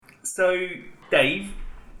So, Dave,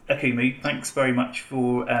 Okumu, thanks very much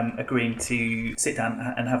for agreeing to sit down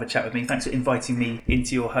and have a chat with me. Thanks for inviting me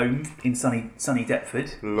into your home in sunny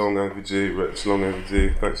Deptford. Long overdue, Rich, long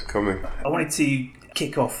overdue. Thanks for coming. I wanted to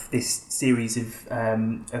kick off this series of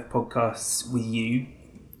podcasts with you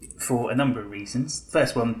for a number of reasons.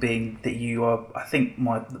 First one being that you are, I think,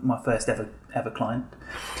 my first ever client.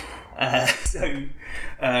 So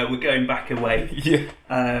we're going back a way. Yeah.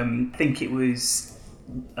 I think it was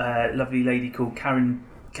a lovely lady called Karen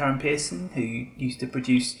Pearson, who used to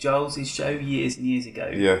produce Giles's show years and years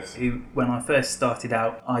ago. Yes. Who, when I first started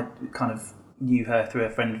out, I kind of knew her through a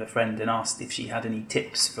friend of a friend and asked if she had any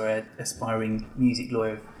tips for an aspiring music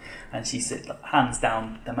lawyer. And she said, hands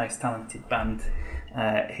down, the most talented band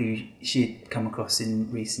who she'd come across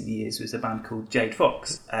in recent years was a band called Jade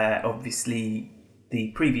Fox. Obviously,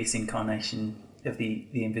 the previous incarnation of the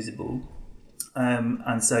Invisible.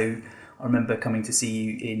 And so I remember coming to see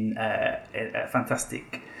you in a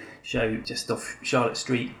fantastic show just off Charlotte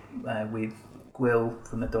Street with Gwyl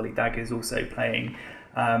from the Dolly Daggers also playing,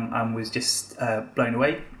 and was just blown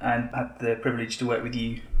away and had the privilege to work with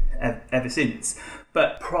you ever since.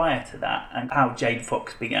 But prior to that, and how Jade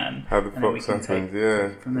Fox began. How the Fox happened,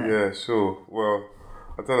 yeah, sure. Well,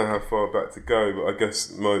 I don't know how far back to go, but I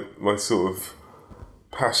guess my sort of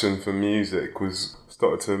passion for music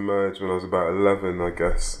started to emerge when I was about 11, I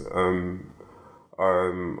guess. I'm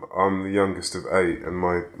the youngest of 8, and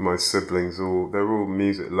my siblings they're all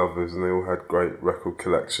music lovers, and they all had great record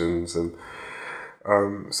collections, and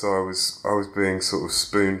so I was being sort of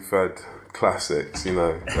spoon-fed classics, you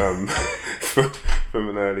know, from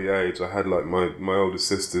an early age. I had like my older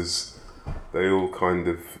sisters, they all kind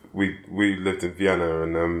of, we lived in Vienna,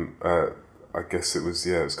 and I guess it was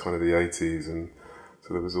kind of the 80s, and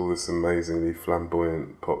so there was all this amazingly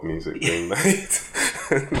flamboyant pop music being made.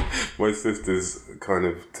 My sisters kind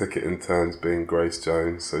of took it in turns being Grace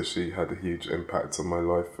Jones, so she had a huge impact on my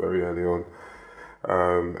life very early on.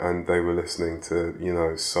 And they were listening to, you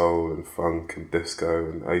know, soul and funk and disco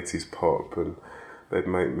and 80s pop, and they'd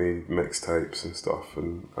make me mixtapes and stuff.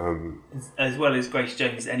 And as well as Grace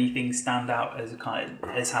Jones, anything stand out as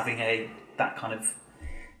having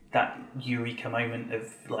that eureka moment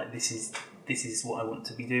of like, this is what I want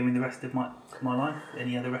to be doing with the rest of my life?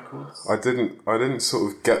 Any other records? I didn't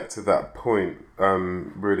sort of get to that point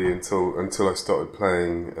really until I started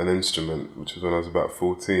playing an instrument, which was when I was about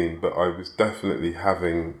 14. But I was definitely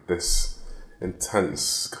having this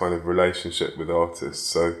intense kind of relationship with artists.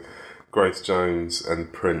 So Grace Jones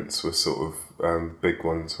and Prince were sort of big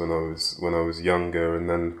ones when I was younger, and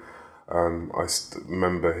then I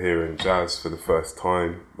remember hearing jazz for the first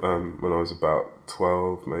time when I was about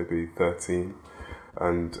 12, maybe 13,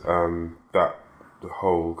 and that the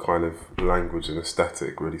whole kind of language and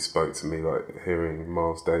aesthetic really spoke to me, like hearing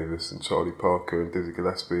Miles Davis and Charlie Parker and Dizzy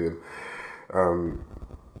Gillespie, and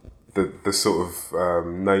the sort of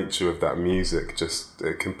nature of that music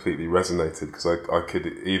it completely resonated, because I could,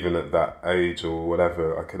 even at that age or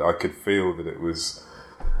whatever, I could feel that it was.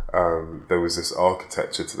 There was this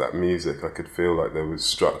architecture to that music. I could feel like there was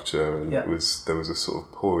structure, and there was a sort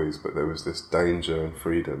of poise, but there was this danger and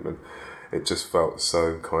freedom, and it just felt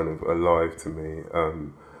so kind of alive to me.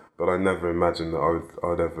 But I never imagined that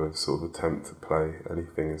I'd ever sort of attempt to play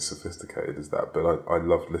anything as sophisticated as that. But I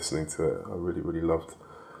loved listening to it. I really, really loved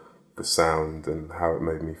the sound and how it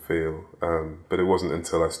made me feel. But it wasn't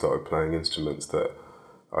until I started playing instruments that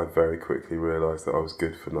I very quickly realised that I was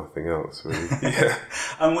good for nothing else, really. Yeah.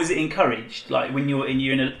 And was it encouraged? Like when you're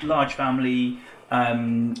in a large family,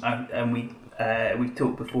 and we've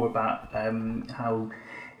talked before about how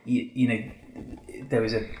you know there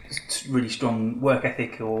was a really strong work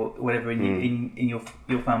ethic or whatever in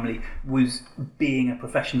your family. Was being a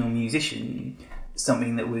professional musician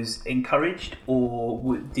something that was encouraged,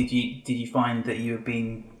 or did you find that you were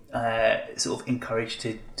being sort of encouraged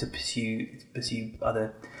to pursue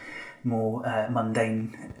other more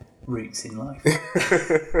mundane routes in life?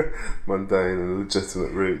 Mundane and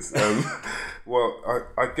legitimate routes. Well,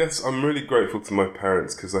 I guess I'm really grateful to my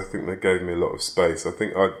parents, because I think they gave me a lot of space. I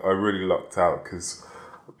think I really lucked out, because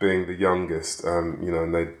being the youngest, you know,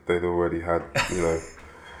 and they'd already had, you know,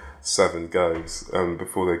 7 goes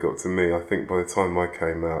before they got to me. I think by the time I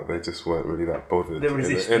came out, they just weren't really that bothered. The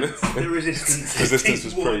resistance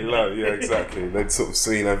was pretty low. Yeah, exactly. They'd sort of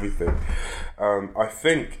seen everything. I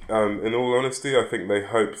think, in all honesty, I think they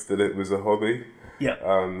hoped that it was a hobby. Yeah.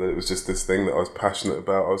 That it was just this thing that I was passionate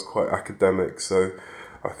about. I was quite academic, so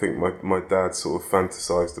I think my dad sort of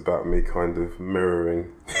fantasized about me kind of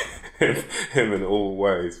mirroring him in all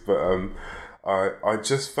ways. But I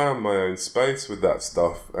just found my own space with that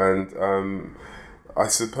stuff, and I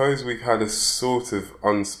suppose we had a sort of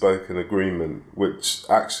unspoken agreement, which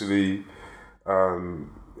actually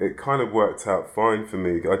it kind of worked out fine for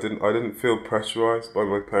me. I didn't feel pressurized by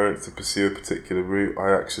my parents to pursue a particular route.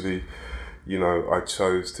 I actually, I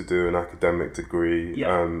chose to do an academic degree,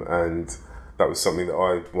 and that was something that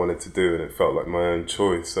I wanted to do, and it felt like my own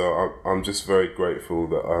choice. So I'm just very grateful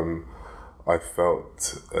that I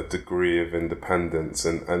felt a degree of independence,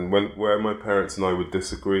 and where my parents and I would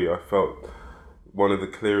disagree, I felt one of the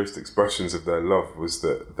clearest expressions of their love was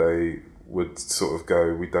that they would sort of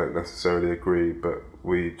go, we don't necessarily agree, but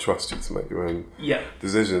we trust you to make your own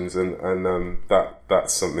decisions, and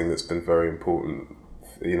that's something that's been very important,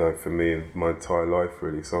 for me in my entire life,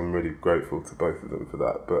 really. So I'm really grateful to both of them for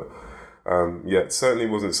that. But it certainly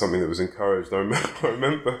wasn't something that was encouraged. I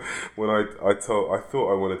remember when I thought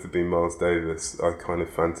I wanted to be Miles Davis. I kind of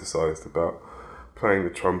fantasized about playing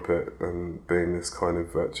the trumpet and being this kind of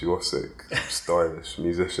virtuosic, stylish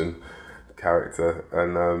musician character.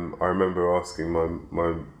 And I remember asking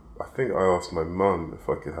I think I asked my mum if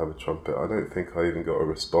I could have a trumpet. I don't think I even got a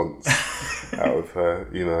response out of her.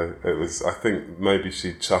 It was, I think maybe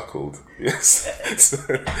she chuckled. Yes. So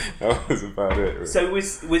that was about it. Really. So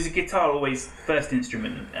was a guitar always first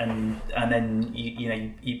instrument, and then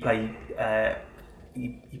you play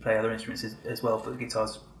you play other instruments as well, but the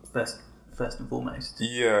guitar's first and foremost?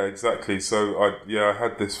 Yeah, exactly. So I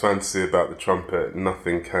had this fantasy about the trumpet.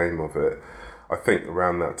 Nothing came of it. I think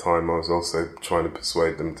around that time I was also trying to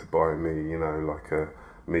persuade them to buy me, like a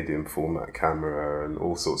medium format camera and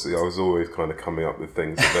all sorts of. I was always kind of coming up with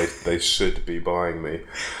things that they should be buying me,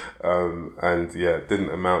 and it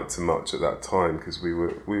didn't amount to much at that time because we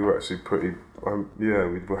were actually pretty. We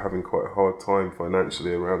were having quite a hard time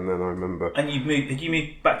financially around then. I remember. And had you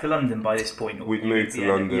moved back to London by this point? We'd moved to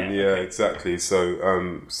London, exactly. So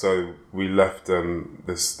we left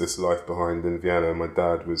this life behind in Vienna. My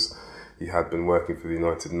dad he had been working for the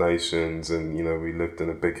United Nations, and we lived in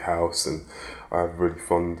a big house, and I have really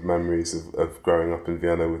fond memories of growing up in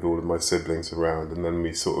Vienna with all of my siblings around. And then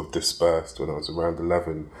we sort of dispersed when I was around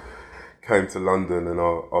 11, came to London, and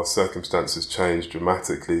our circumstances changed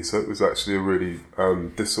dramatically. So it was actually a really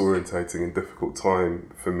disorientating and difficult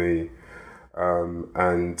time for me. Around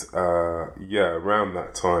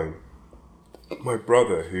that time, my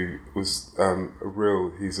brother, who was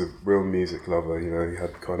he's a real music lover, he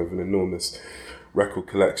had kind of an enormous record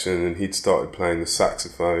collection, and he'd started playing the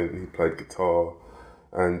saxophone, and he played guitar,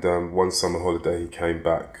 and one summer holiday he came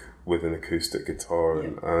back with an acoustic guitar,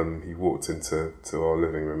 and he walked into our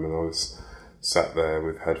living room, and I was sat there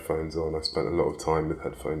with headphones on. I spent a lot of time with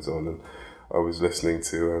headphones on, and I was listening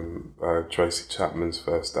to Tracy Chapman's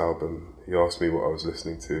first album. He asked me what I was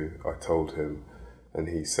listening to. I told him, and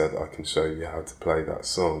he said, I can show you how to play that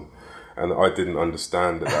song. And I didn't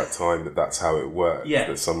understand at that time that that's how it worked,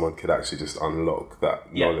 that someone could actually just unlock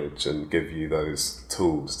that knowledge and give you those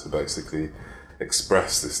tools to basically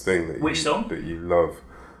express this thing that you love.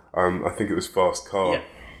 I think it was Fast Car. Yeah.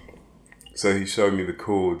 So he showed me the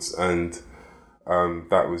chords, and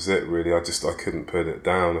that was it really. I couldn't put it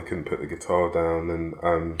down. I couldn't put the guitar down,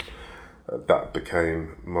 and that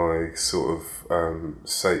became my sort of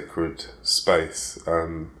sacred space.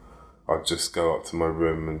 I'd just go up to my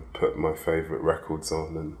room and put my favourite records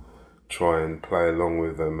on and try and play along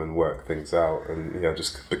with them and work things out, and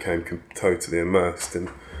just became totally immersed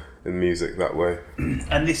in music that way.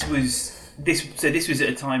 And this was at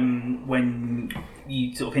a time when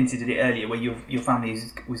you sort of hinted at it earlier, where your family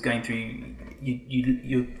was going through.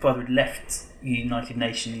 Your father had left the United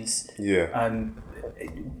Nations. Yeah.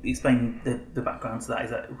 Explain the background to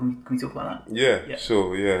that. Can we talk about that? Yeah.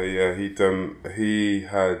 Sure. Yeah. He'd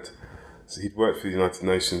worked for the United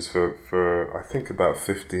Nations for I think about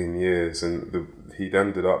 15 years, and he'd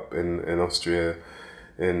ended up in Austria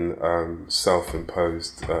in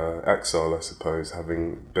self-imposed exile, I suppose,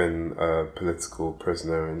 having been a political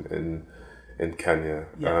prisoner in Kenya.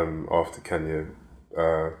 After Kenya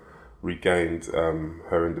regained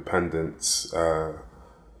her independence,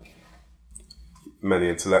 many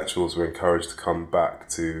intellectuals were encouraged to come back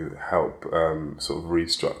to help sort of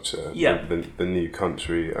restructure the new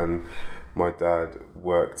country, and my dad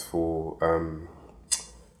worked for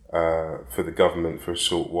the government for a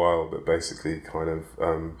short while, but basically kind of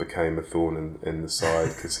became a thorn in the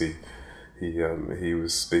side because he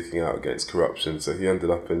was speaking out against corruption. So he ended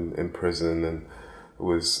up in prison and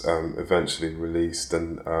was eventually released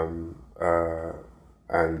and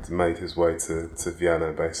made his way to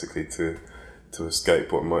Vienna, basically to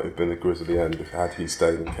escape what might have been a grisly end had he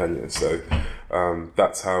stayed in Kenya. So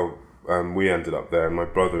that's how we ended up there. My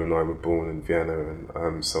brother and I were born in Vienna,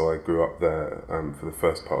 and so I grew up there for the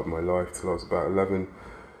first part of my life till I was about 11.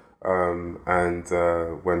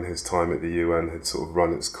 When his time at the UN had sort of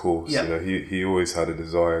run its course, Yeah. you know, he always had a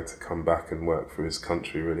desire to come back and work for his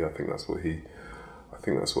country. Really, I think that's what he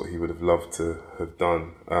would have loved to have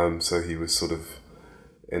done. So he was sort of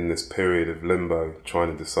in this period of limbo,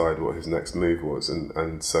 trying to decide what his next move was,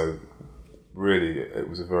 and so really it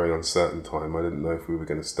was a very uncertain time. I didn't know if we were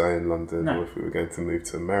going to stay in London or if we were going to move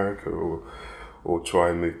to America or try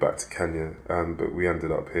and move back to Kenya. But we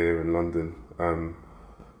ended up here in London.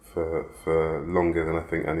 For longer than I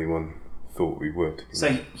think anyone thought we would. So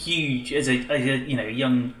huge, as a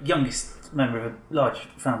youngest member of a large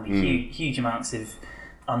family, huge amounts of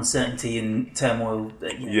uncertainty and turmoil.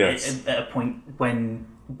 Yes. At a point when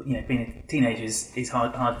being a teenager is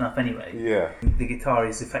hard enough anyway. Yeah. The guitar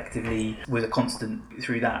is effectively was a constant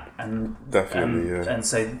through that, and definitely, and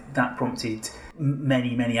so that prompted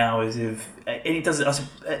many hours of. And it does.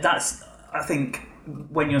 That's I think.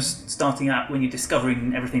 When you're starting out, when you're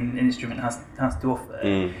discovering everything an instrument has to offer,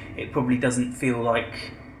 it probably doesn't feel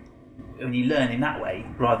like when you learn in that way,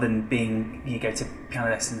 rather than being you go to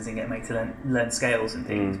piano lessons and get made to learn scales and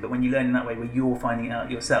things. But when you learn in that way, where you're finding it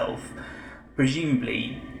out yourself,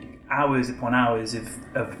 presumably hours upon hours of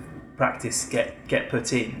practice get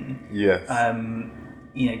put in. Yes.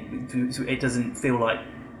 So it doesn't feel like.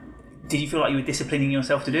 Did you feel like you were disciplining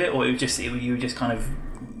yourself to do it, or you were just kind of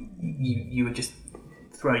you were just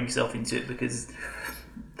throwing yourself into it because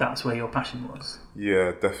that's where your passion was?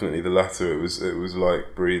 Yeah, definitely the latter. It was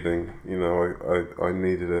like breathing. I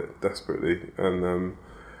needed it desperately, and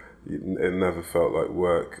it never felt like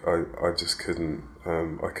work. I just couldn't.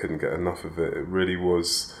 I couldn't get enough of it. It really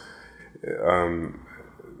was.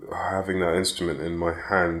 Having that instrument in my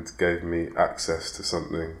hand gave me access to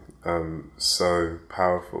something so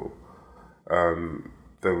powerful.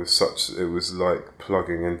 It was like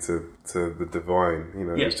plugging into the divine.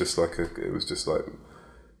 It was just like it was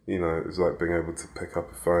like being able to pick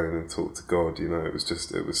up a phone and talk to God. It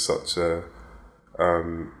was such a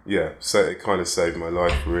so it kind of saved my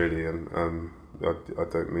life really, and I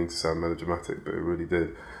don't mean to sound melodramatic, but it really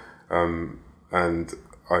did, and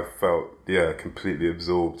I felt completely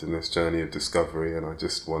absorbed in this journey of discovery, and I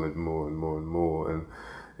just wanted more and more and more. And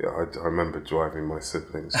I remember driving my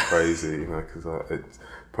siblings crazy, because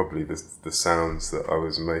probably the sounds that I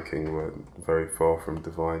was making were very far from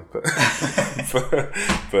divine, but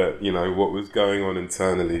but what was going on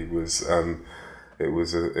internally was it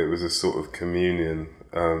was a sort of communion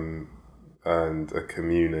and a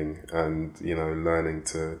communing, and learning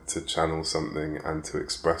to channel something and to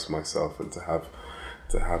express myself and to have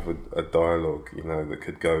a dialogue that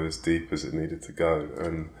could go as deep as it needed to go,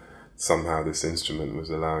 and somehow this instrument was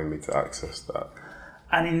allowing me to access that.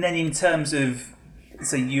 And then in terms of,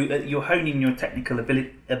 so you're honing your technical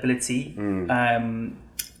ability,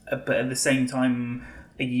 but at the same time,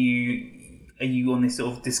 are you on this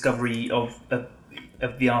sort of discovery of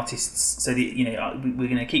the artists? So we're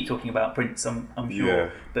going to keep talking about Prince, I'm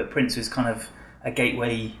sure, but Prince was kind of a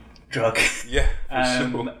gateway drug. Yeah, for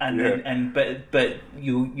sure. And but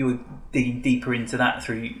you're digging deeper into that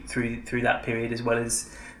through that period, as well as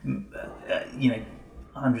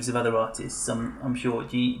hundreds of other artists. I'm sure.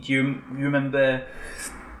 Do you remember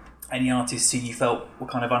any artists who you felt were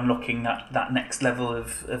kind of unlocking that next level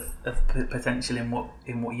of potential in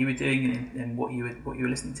what you were doing and what you were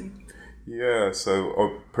listening to? Yeah.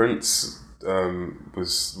 So Prince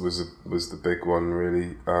was the big one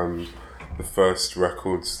really. The first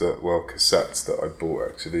records cassettes that I bought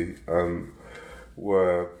actually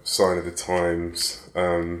were Sign of the Times,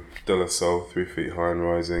 De La Soul, 3 Feet High and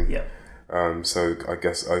Rising. Yeah. So I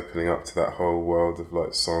guess opening up to that whole world of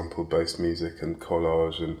like sample-based music and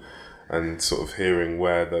collage and sort of hearing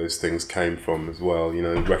where those things came from as well.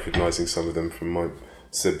 Recognising some of them from my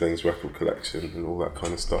siblings' record collection and all that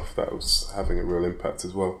kind of stuff. That was having a real impact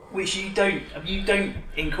as well. Which you don't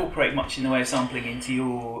incorporate much in the way of sampling into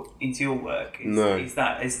your work. No. Is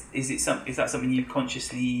that something you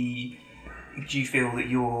consciously? Do you feel that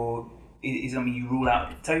is something you rule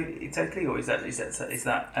out totally, or is that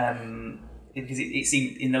because it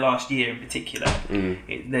seems in the last year in particular,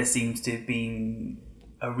 there seems to have been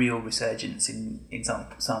a real resurgence in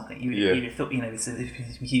sampling. You'd have thought there's some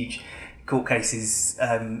huge court cases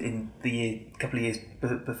in the couple of years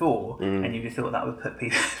before, and you'd have thought that would put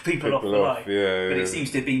people off for life. Yeah, but it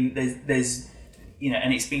seems to have been there's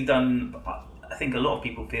and it's been done. I think a lot of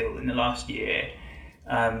people feel in the last year.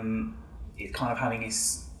 It's kind of having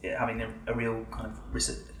a real kind of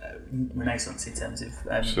renaissance in terms of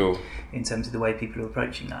sure. in terms of the way people are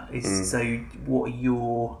approaching that. So,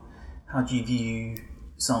 how do you view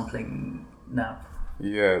sampling now?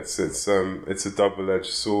 Yeah, it's a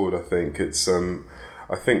double-edged sword. I think I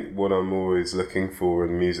think what I'm always looking for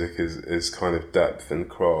in music is kind of depth and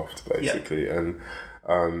craft, basically. And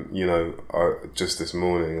just this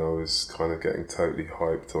morning I was kind of getting totally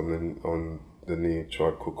hyped on the new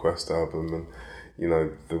Tribe Called Quest album, and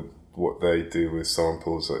what they do with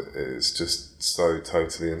samples is just so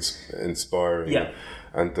totally inspiring. Yeah.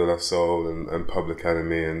 And De La Soul and Public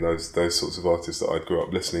Enemy and those sorts of artists that I grew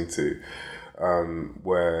up listening to,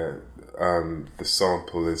 where the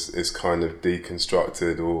sample is kind of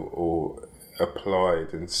deconstructed or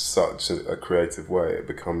applied in such a creative way, it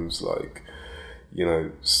becomes like,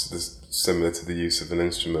 similar to the use of an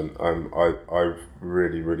instrument. I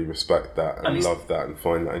really, really respect that and love that and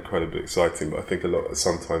find that incredibly exciting. But I think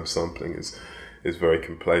sometimes sampling is very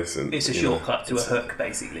complacent. It's a shortcut to a hook,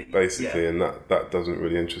 basically. Basically, and that doesn't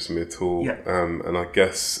really interest me at all. Yeah. And I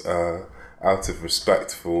guess out of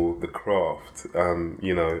respect for the craft,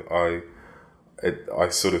 I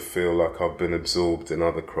sort of feel like I've been absorbed in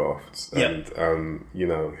other crafts, and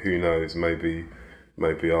who knows, maybe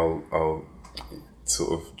I'll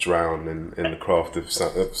sort of drown in the craft of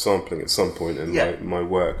sampling at some point in my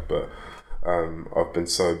work, but I've been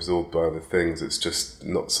so absorbed by other things, it's just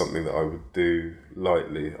not something that I would do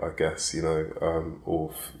lightly, I guess,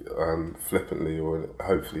 or flippantly, or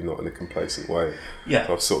hopefully not in a complacent way. Yeah.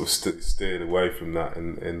 So I've sort of steered away from that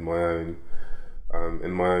in my own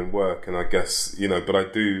work, and I guess, but I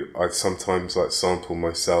sometimes like sample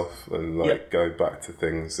myself and go back to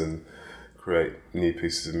things and create new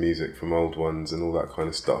pieces of music from old ones and all that kind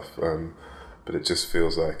of stuff, but it just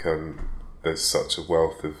feels like there's such a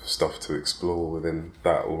wealth of stuff to explore within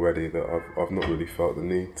that already that I've not really felt the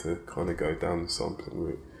need to kind of go down the sampling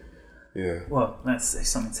route. Yeah. Well, that's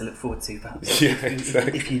something to look forward to, perhaps. Yeah,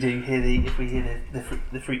 exactly. If we hear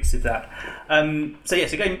the fruits of that. So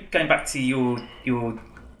going back to your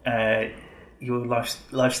life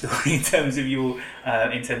story in terms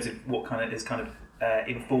of what has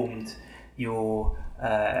informed your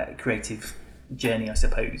creative journey, I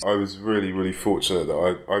suppose. I was really, really fortunate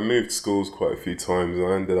that I moved schools quite a few times.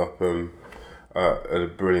 I ended up at a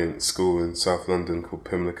brilliant school in South London called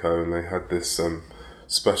Pimlico, and they had this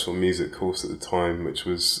special music course at the time, which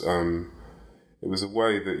was it was a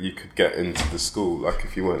way that you could get into the school, like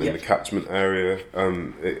if you weren't in the catchment area,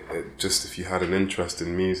 just if you had an interest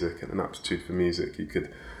in music and an aptitude for music, you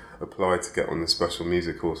could apply to get on the special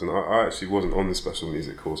music course. And I actually wasn't on the special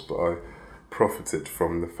music course, but I profited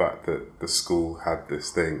from the fact that the school had this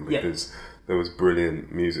thing, because there was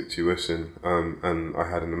brilliant music tuition, and I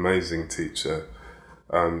had an amazing teacher.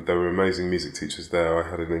 There were amazing music teachers there. I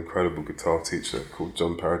had an incredible guitar teacher called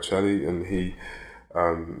John Paracelli, and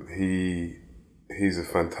he's a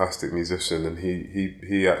fantastic musician, and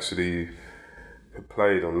he actually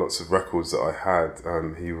played on lots of records that I had.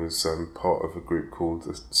 He was part of a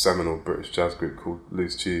seminal British jazz group called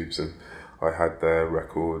Loose Tubes, and I had their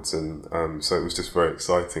records, and so it was just very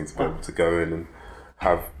exciting to be able to go in and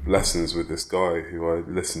have lessons with this guy who I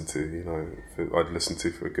listened to, I'd listened to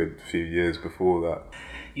for a good few years before that.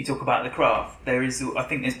 You talk about the craft. I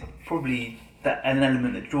think there's probably an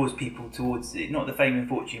element that draws people towards it, not the fame and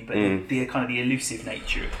fortune, but the kind of the elusive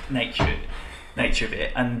nature of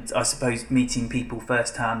it. And I suppose meeting people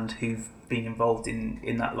firsthand who've been involved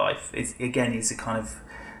in that life is a kind of,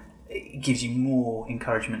 it gives you more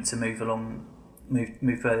encouragement to move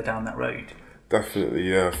further down that road. Definitely,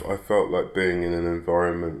 yeah. I felt like being in an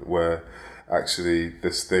environment where actually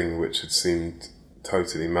this thing which had seemed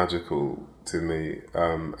totally magical to me,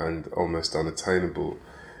 and almost unattainable,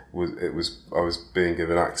 I was being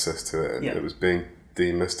given access to it, and it was being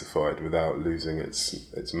demystified without losing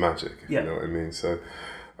its magic, if you know what I mean. So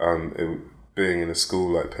being in a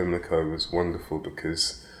school like Pimlico was wonderful,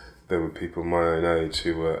 because there were people my own age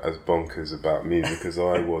who were as bonkers about music as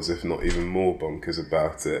I was, if not even more bonkers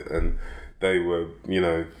about it, and they were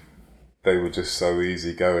just so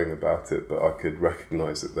easygoing about it, but I could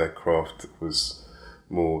recognise that their craft was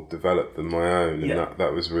more developed than my own, and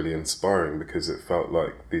that was really inspiring, because it felt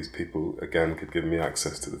like these people again could give me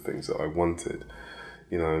access to the things that I wanted,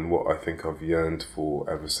 and what I think I've yearned for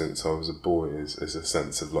ever since I was a boy is a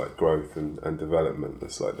sense of like growth and development.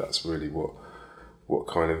 It's like that's really what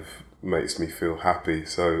kind of makes me feel happy.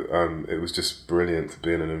 So it was just brilliant to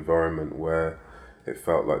be in an environment where it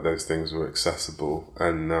felt like those things were accessible,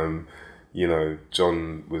 and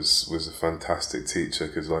John was a fantastic teacher,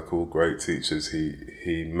 because like all great teachers,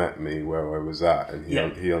 he met me where I was at, and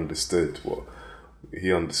he understood what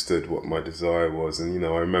my desire was. And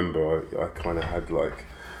I remember I kind of had like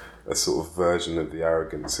a sort of version of the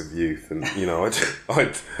arrogance of youth. And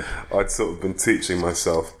I'd sort of been teaching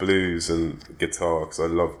myself blues and guitar because I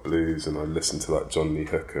love blues, and I listened to like John Lee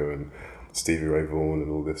Hooker and Stevie Ray Vaughan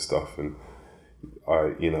and all this stuff, and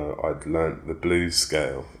I'd learnt the blues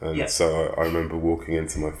scale, and so I remember walking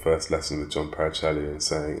into my first lesson with John Paracelli and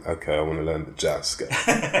saying, okay, I want to learn the jazz scale.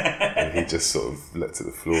 And he just sort of looked at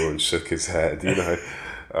the floor and shook his head,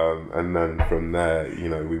 and then from there,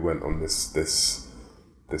 we went on this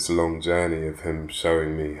long journey of him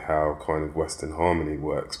showing me how kind of Western harmony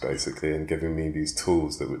works, basically, and giving me these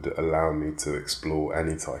tools that would allow me to explore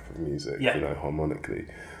any type of music, harmonically.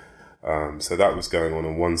 So that was going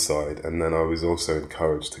on one side, and then I was also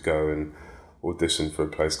encouraged to go and audition for a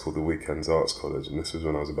place called the Weekends Arts College, and this was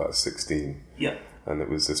when I was about 16. Yeah. And it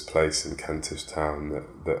was this place in Kentish Town that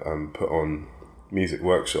put on music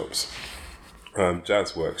workshops,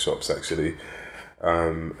 jazz workshops actually,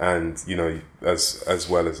 and as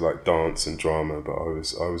well as like dance and drama. But I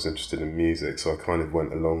was interested in music, so I kind of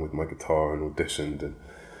went along with my guitar and auditioned, and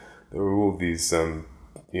there were all these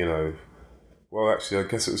well, actually, I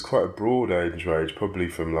guess it was quite a broad age range, probably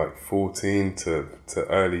from like 14 to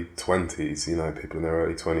early 20s, people in their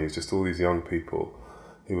early 20s, just all these young people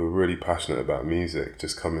who were really passionate about music,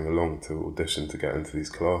 just coming along to audition to get into these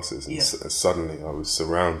classes. And suddenly I was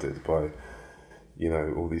surrounded by,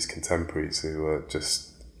 all these contemporaries who were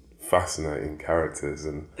just fascinating characters.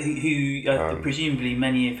 And who presumably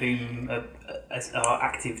many of whom are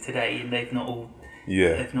active today, and they've not all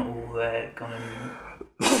gone and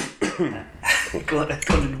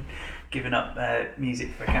given up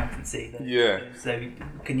music for accountancy. So,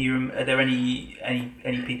 are there any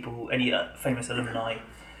people, any famous alumni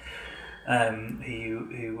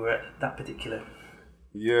who were at that particular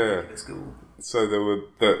school? So there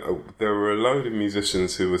were a load of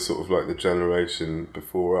musicians who were sort of like the generation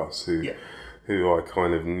before us who I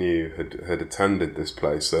kind of knew had attended this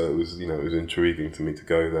place. So it was it was intriguing to me to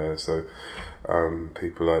go there. So.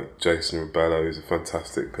 People like Jason Rebello, who's a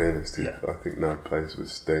fantastic pianist who I think now plays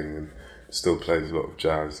with Sting and still plays a lot of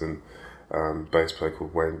jazz, and bass player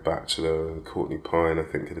called Wayne Batchelor and Courtney Pine, I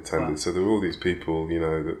think, had attended. Wow. So there were all these people,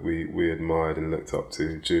 that we admired and looked up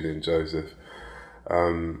to, Julian Joseph.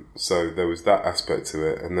 So there was that aspect to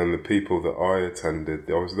it, and then the people that I attended,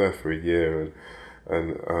 I was there for a year,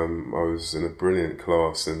 and I was in a brilliant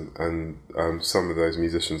class, and some of those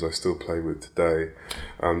musicians I still play with today.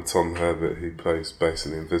 Tom Herbert, who plays bass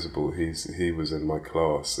in The Invisible, he was in my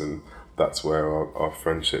class, and that's where our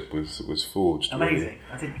friendship was forged. Amazing! Really.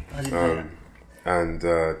 I didn't know that. And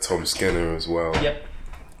Tom Skinner as well. Yep.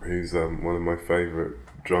 Who's one of my favourite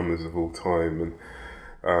drummers of all time, and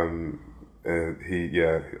I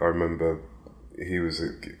remember he was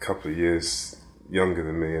a couple of years younger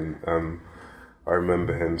than me, and I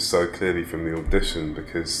remember him so clearly from the audition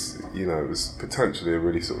because, it was potentially a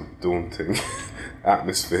really sort of daunting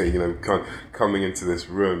atmosphere, kind of coming into this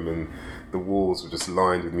room, and the walls were just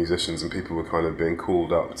lined with musicians, and people were kind of being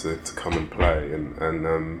called up to come and play, and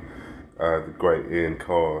the great Ian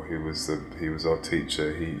Carr, he was our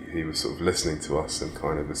teacher, he was sort of listening to us and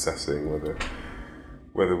kind of assessing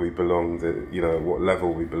whether we belonged at, what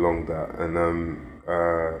level we belonged at, and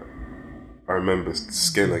I remember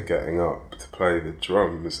Skinner getting up to play the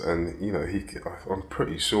drums, and I'm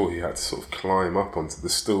pretty sure he had to sort of climb up onto the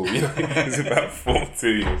stool. He was about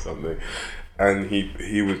 14 or something, and he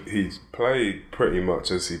played pretty much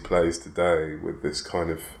as he plays today, with this kind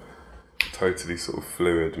of totally sort of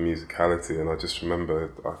fluid musicality. And I just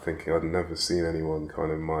remember thinking I'd never seen anyone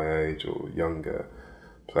kind of my age or younger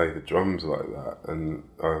play the drums like that, and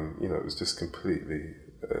it was just completely.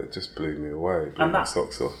 It just blew me away, blew my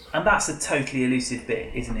socks off. And that's a totally elusive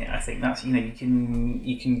bit, isn't it? I think that's you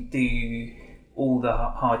can do all the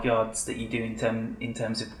hard yards that you do in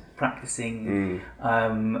terms of practicing,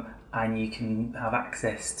 and you can have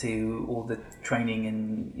access to all the training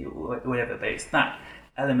and whatever. But it's that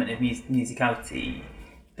element of musicality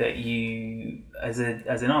that you, as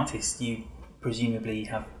an artist, you presumably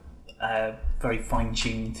have very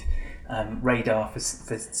fine-tuned. Radar for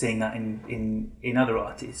seeing that in other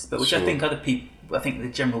artists, but which I think the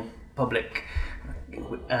general public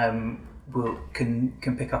can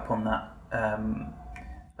pick up on that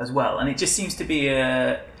as well. And it just seems to be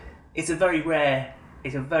it's a very rare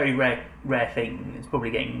thing. It's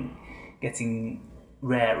probably getting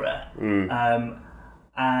rarer.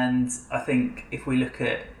 And I think if we look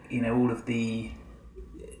at all of the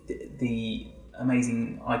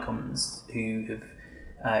amazing icons who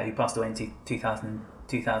passed away in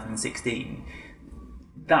 2016.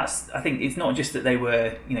 I think it's not just that they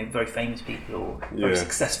were very famous people or very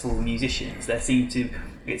successful musicians. It's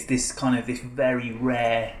this very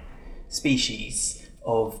rare species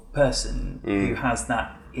of person who has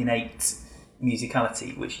that innate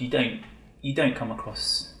musicality, which you don't come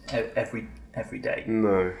across every day.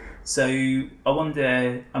 No. So I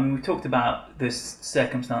wonder. I mean, we talked about the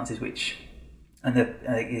circumstances and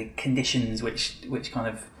the conditions which kind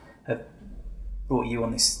of have brought you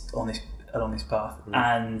along this path,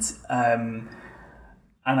 and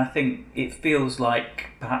I think it feels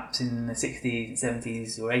like perhaps in the 60s,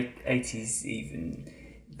 70s, or 80s even,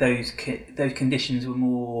 those conditions were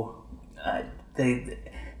more.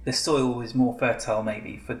 The soil was more fertile,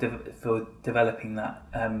 maybe for developing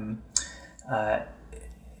that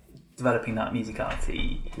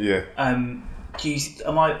musicality. Yeah. Do you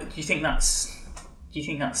think that's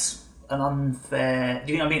an unfair?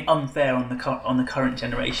 Do you think unfair on the current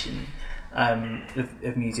generation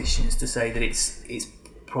of musicians to say that it's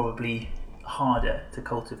probably harder to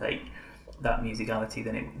cultivate that musicality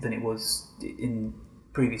than it was in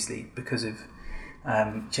previously because of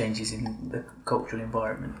changes in the cultural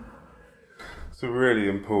environment? It's a really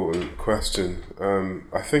important question.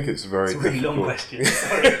 I think it's very difficult. It's a really long question.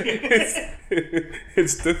 Sorry.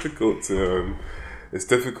 It's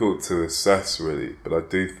difficult to assess, really, but I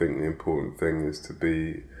do think the important thing is to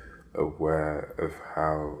be aware of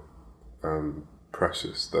how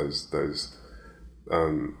precious those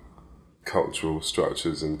cultural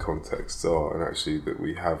structures and contexts are, and actually that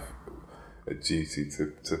we have a duty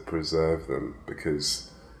to preserve them, because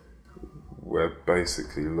we're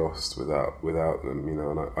basically lost without them,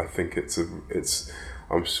 and I think it's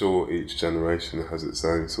I'm sure each generation has its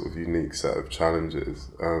own sort of unique set of challenges,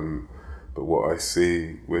 but what I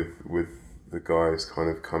see with the guys kind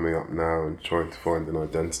of coming up now and trying to find an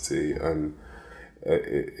identity, and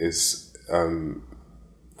it is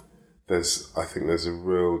I think there's a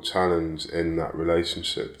real challenge in that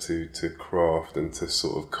relationship to craft and to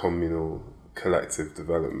sort of communal collective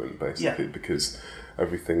development, basically, because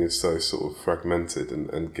everything is so sort of fragmented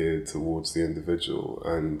and geared towards the individual,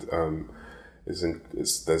 and there's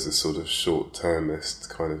a sort of short-termist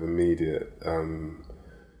kind of immediate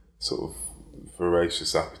sort of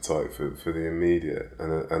voracious appetite for the immediate,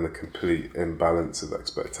 and a complete imbalance of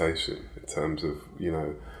expectation in terms of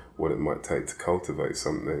what it might take to cultivate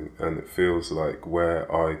something. And it feels like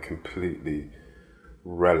where I completely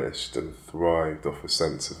relished and thrived off a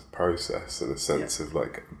sense of process and a sense of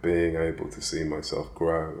like being able to see myself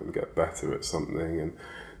grow and get better at something, and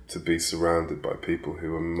to be surrounded by people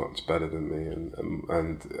who are much better than me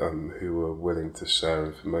and who are willing to share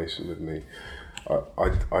information with me.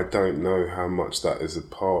 I don't know how much that is a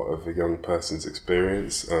part of a young person's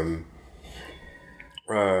experience.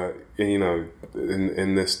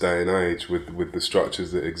 In this day and age, with the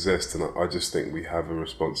structures that exist, and I just think we have a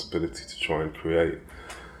responsibility to try and create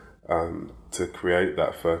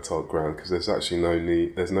that fertile ground, because there's actually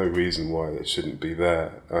there's no reason why it shouldn't be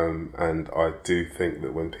there. And I do think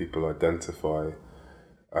that when people identify,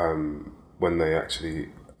 when they actually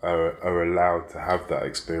are allowed to have that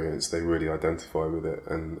experience, they really identify with it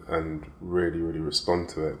and really, really respond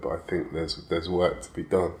to it. But I think there's work to be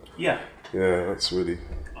done. Yeah, that's really.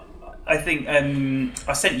 I think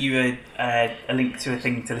I sent you a link to a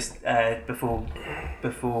thing to listen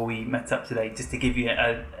before we met up today, just to give you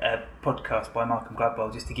a podcast by Malcolm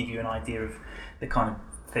Gladwell, just to give you an idea of the kind of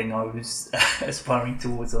thing I was aspiring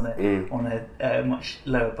towards on a much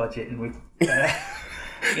lower budget, and with.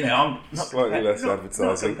 I'm not slightly less advertising.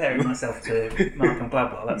 Not comparing myself to Malcolm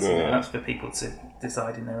Gladwell. That's that's for people to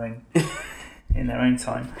decide in their own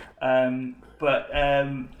time.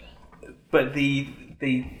 But the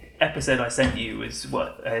episode I sent you was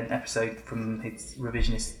an episode from his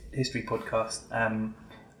revisionist history podcast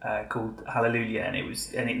called Hallelujah, and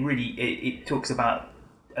it talks about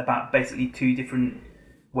basically two different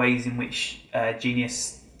ways in which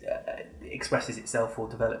genius expresses itself or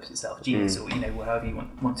develops itself, genius, or however you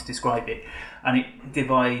want to describe it, and it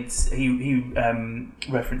divides. He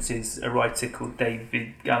references a writer called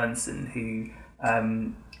David Gallinson who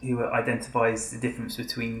identifies the difference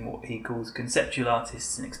between what he calls conceptual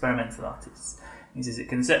artists and experimental artists. He says that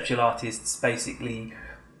conceptual artists basically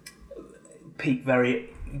create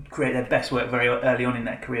their best work very early on in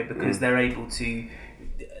their career, because they're able to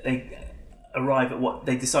arrive at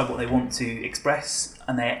they decide what they want to express,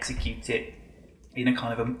 and they execute it in a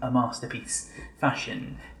kind of a masterpiece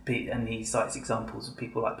fashion. And he cites examples of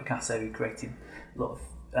people like Picasso, who created a lot of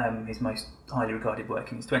his most highly regarded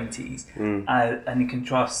work in his 20s, and he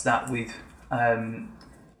contrasts that with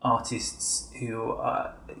artists who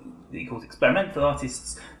he calls experimental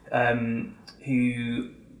artists, who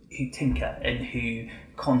tinker and who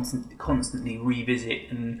constantly revisit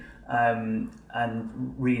and and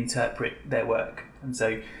reinterpret their work. And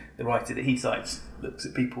so the writer that he cites looks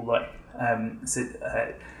at people like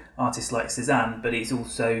artists like Cezanne, but he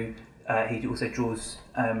also draws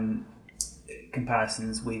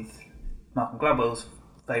comparisons with Malcolm Gladwell's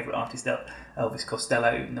favourite artist Elvis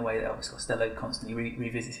Costello, in the way that Elvis Costello constantly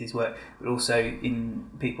revisits his work, but also in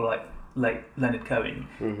people like Leonard Cohen.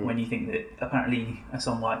 When you think that apparently a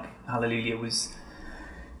song like Hallelujah was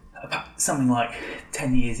something like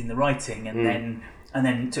 10 years in the writing, and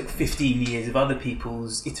then took 15 years of other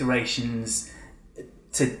people's iterations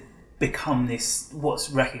to become this, what's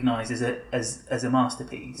recognised as a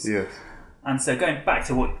masterpiece. Yes. And so going back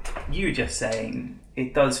to what you were just saying,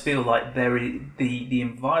 it does feel like the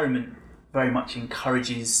environment very much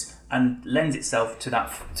encourages and lends itself to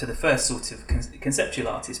the first sort of conceptual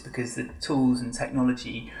artist, because the tools and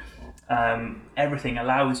technology, everything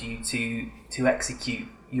allows you to execute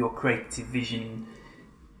your creative vision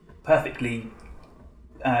perfectly,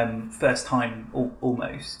 first time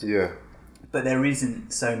almost. Yeah. But there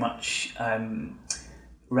isn't so much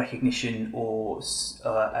recognition or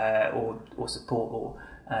support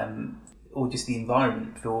or just the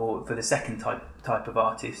environment for the second type of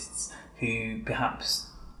artists who perhaps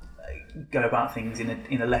go about things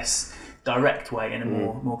in a less direct way, in a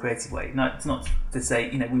more creative way. No, it's not to say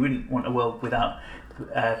we wouldn't want a world without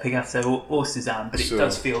Picasso or Cezanne, but it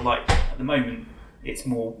does feel like at the moment it's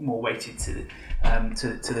more weighted to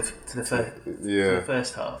the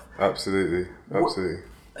first half. Absolutely.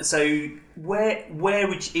 So where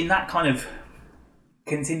would you, in that kind of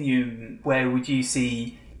continuum, where would you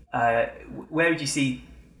see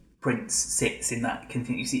Prince sits in that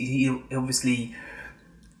continuum? He obviously,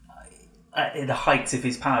 at the height of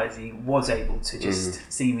his powers, he was able to just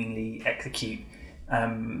seemingly execute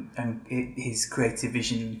his creative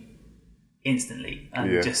vision instantly, and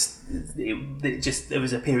there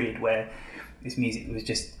was a period where this music was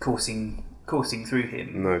just coursing through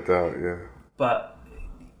him. No doubt, yeah. But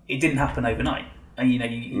it didn't happen overnight, and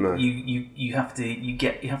you have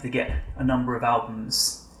to get a number of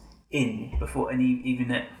albums in before, and even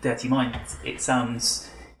at Dirty Mind, it sounds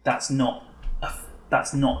that's not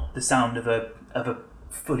the sound of a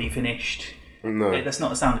fully finished. No, that's not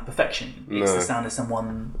the sound of perfection. It's the sound of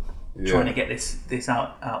someone trying to get this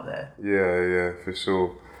out there. Yeah, for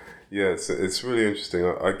sure. Yeah, it's really interesting.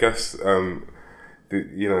 I guess that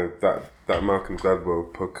Malcolm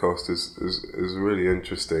Gladwell podcast is really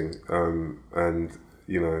interesting, and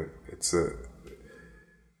it's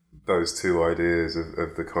those two ideas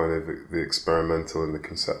of the kind of the experimental and the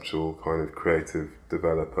conceptual kind of creative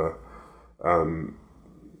developer.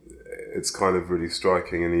 It's kind of really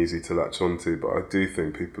striking and easy to latch onto, but I do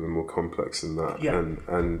think people are more complex than that. Yeah.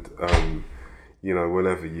 And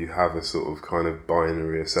whenever you have a sort of kind of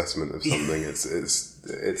binary assessment of something,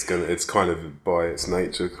 it's kind of by its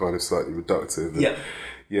nature kind of slightly reductive. And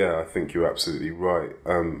yeah, I think you're absolutely right.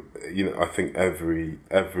 I think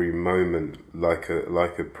every moment, like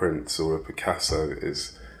a Prince or a Picasso,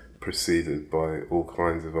 is preceded by all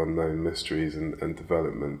kinds of unknown mysteries and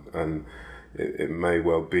development. And it may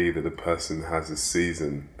well be that a person has a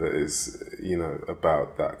season that is,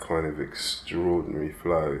 about that kind of extraordinary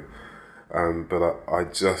flow. But I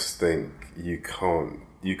just think you can't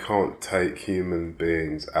take human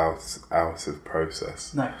beings out of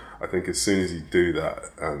process. No. I think as soon as you do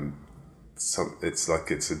that, it's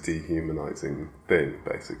like it's a dehumanizing thing.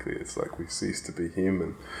 Basically, it's like we cease to be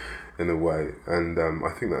human in a way, and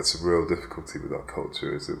I think that's a real difficulty with our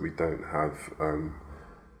culture, is that we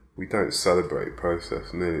don't celebrate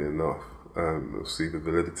process nearly enough. We'll see the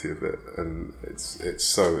validity of it, and it's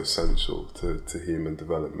so essential to human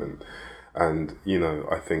development. And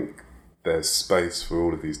I think there's space for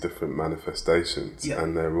all of these different manifestations,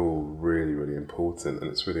 and they're all really, really important. And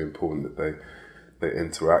it's really important that they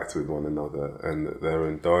interact with one another and that they're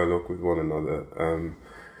in dialogue with one another.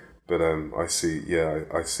 But I see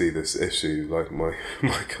this issue, like my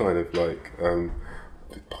kind of like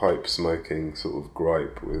pipe smoking sort of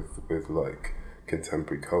gripe with like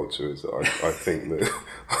contemporary culture, is that I think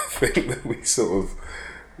that we sort of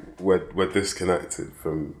we're disconnected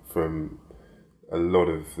from a lot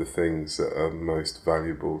of the things that are most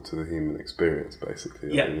valuable to the human experience,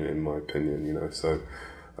 basically. In my opinion, so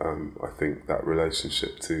I think that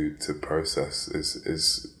relationship to process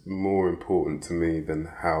is more important to me than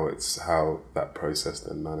how that process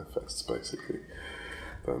then manifests, basically.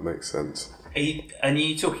 That makes sense. Are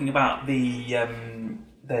you talking about the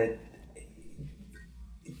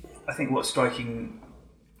I think what's striking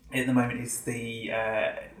at the moment is the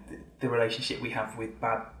relationship we have with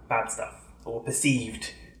bad stuff, or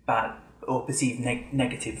perceived bad or perceived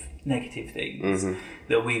negative things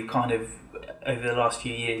that we've kind of over the last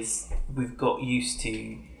few years we've got used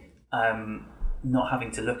to not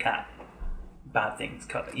having to look at bad things.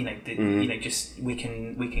 Just we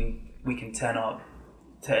can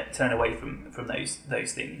turn away from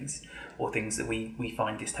those things, or things that we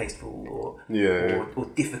find distasteful or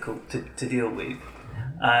difficult to deal with.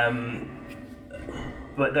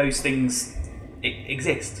 But those things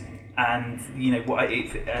exist, and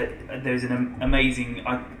there's an amazing.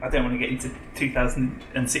 I don't want to get into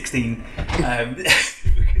 2016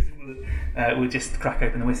 because we'll just crack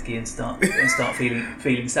open the whiskey and start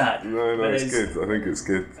feeling sad. No, it's good. I think it's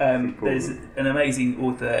good. There's an amazing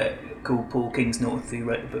author called Paul Kingsnorth who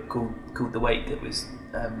wrote a book called The Wait that was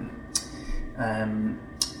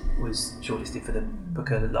shortlisted for the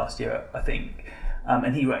Booker last year, I think.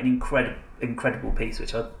 And he wrote an incredible piece,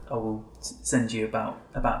 which I will send you about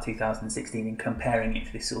 2016, and comparing it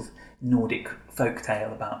to this sort of Nordic folk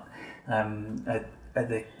tale about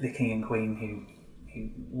the king and queen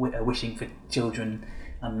who are wishing for children,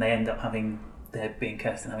 and they end up they're being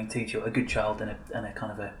cursed and having two children, a good child and a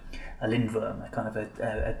kind of a lindworm, a kind of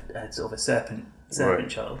a sort of a serpent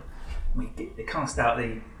child. They cast out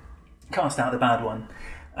the bad one,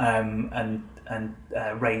 and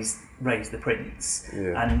raise the prince.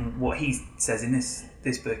 And what he says in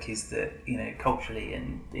this book is that culturally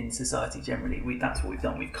and in society generally, that's what we've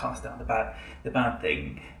done. We've cast out the bad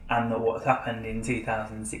thing, and that what's happened in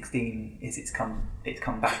 2016 is it's come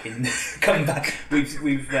back. We've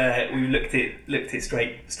looked it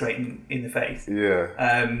straight in the face.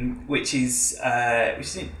 Which is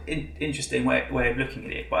an interesting way of looking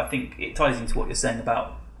at it. But I think it ties into what you're saying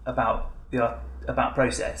about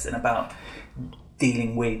process and about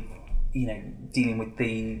dealing with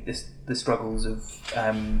the struggles of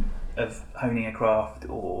honing a craft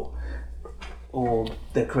or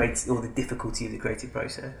the difficulty of the creative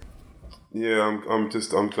process.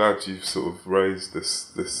 I'm glad you've sort of raised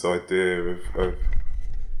this idea of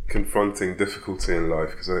confronting difficulty in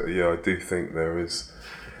life, because I do think there is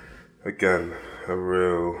again a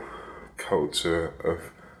real culture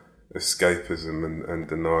of escapism and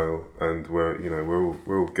denial, and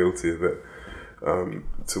we're all guilty of it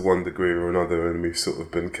to one degree or another, and we've sort of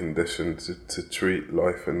been conditioned to treat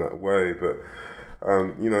life in that way. But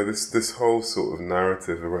this whole sort of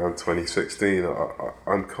narrative around 2016,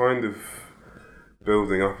 I'm kind of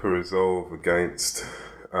building up a resolve against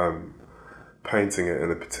painting it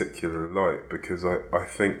in a particular light, because I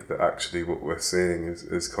think that actually what we're seeing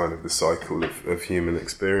is kind of the cycle of human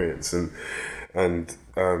experience, and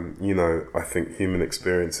I think human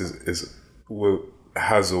experience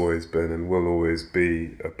has always been and will always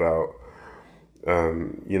be about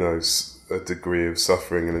a degree of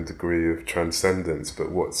suffering and a degree of transcendence.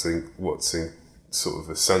 But what's sort of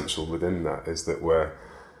essential within that is that we're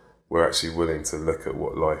actually willing to look at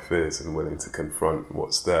what life is and willing to confront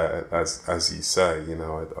what's there. As you say,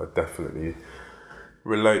 I definitely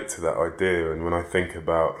relate to that idea. And when I think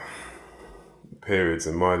about periods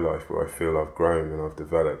in my life where I feel I've grown and I've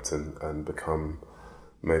developed and become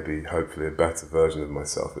maybe hopefully a better version of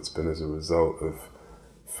myself, it's been as a result of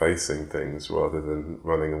facing things rather than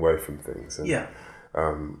running away from things. And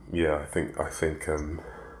I think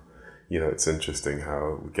it's interesting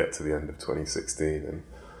how we get to the end of 2016 and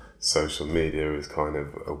social media is kind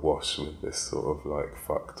of awash with this sort of like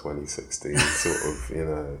fuck 2016 sort of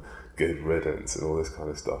good riddance and all this kind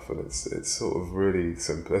of stuff, and it's sort of really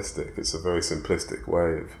simplistic. It's a very simplistic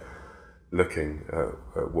way of looking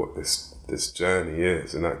at what this journey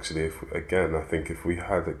is. And actually, I think if we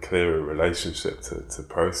had a clearer relationship to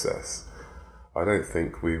process, I don't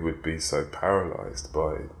think we would be so paralysed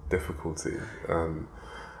by difficulty.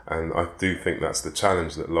 And I do think that's the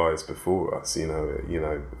challenge that lies before us.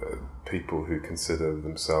 People who consider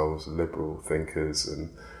themselves liberal thinkers and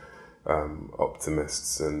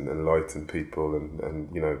optimists and enlightened people and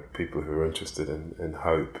people who are interested in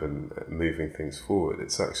hope and moving things forward.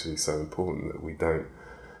 It's actually so important that we don't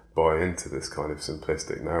buy into this kind of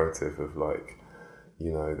simplistic narrative of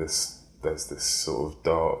there's this sort of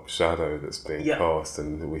dark shadow that's being cast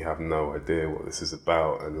and we have no idea what this is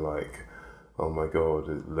about, and oh my God,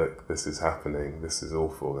 look, this is happening, this is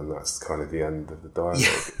awful, and that's kind of the end of the dialogue.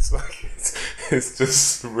 It's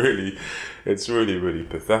just really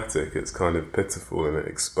pathetic. It's kind of pitiful, and it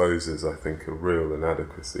exposes, I think, a real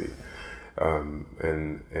inadequacy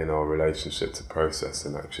in our relationship to process,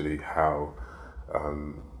 and actually how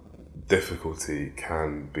difficulty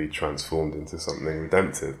can be transformed into something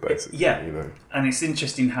redemptive, basically. And it's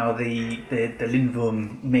interesting how the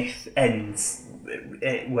Lindworm myth ends.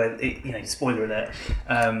 Spoiler alert.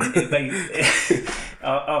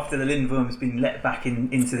 after the Lindworm's been let back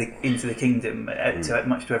into the kingdom,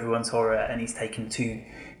 much to everyone's horror, and he's taken two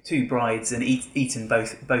brides and eaten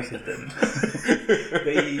both of them.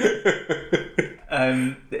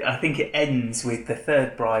 I think it ends with the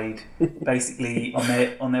third bride basically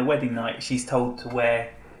on their wedding night. She's told to wear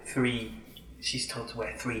three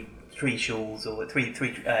shawls or three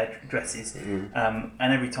dresses, and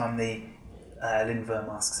every time the Lindworm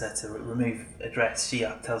asks her to remove a dress, she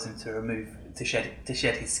tells him to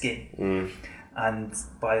shed his skin. And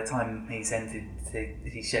by the time he's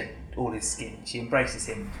shed all his skin, she embraces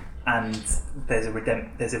him, and there's a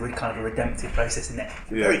kind of a redemptive process in there.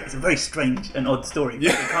 It's a very strange and odd story. But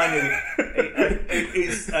it kind of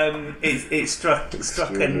it struck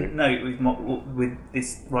a note with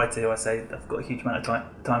this writer who I say I've got a huge amount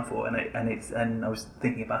of time for, and I was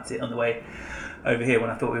thinking about it on the way over here when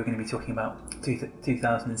I thought we were going to be talking about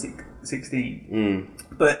 2016.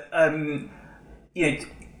 But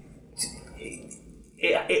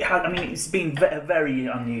it's been a very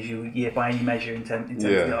unusual year by any measure in terms of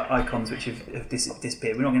the icons which have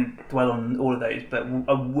disappeared. We're not going to dwell on all of those, but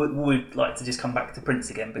I would like to just come back to Prince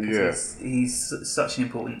again, because he's such an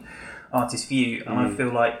important artist for you, and I feel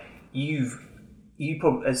like you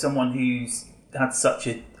probably, as someone who's had such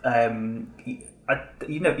a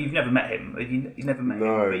you've never met him. You've never met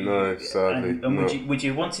him. No, sadly. And would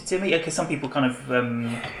you wanted to meet? Because some people kind of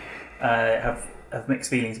have mixed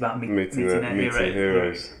feelings about meeting their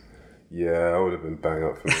heroes. Yeah, I would have been bang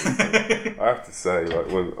up for me. I have to say,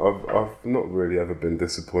 like, when I've not really ever been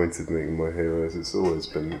disappointed meeting my heroes. It's always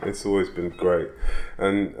been great,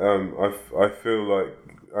 and I feel like,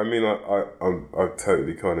 I mean, I've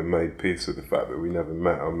totally kind of made peace with the fact that we never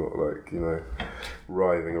met. I'm not like,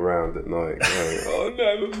 writhing around at night going, I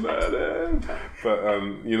never met him. But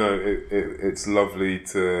it's lovely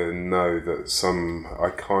to know that I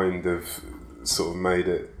kind of sort of made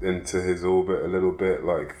it into his orbit a little bit,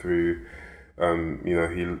 like through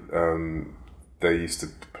they used to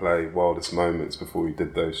play Wildest Moments before he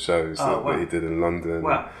did those shows that he did in London.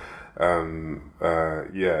 Wow.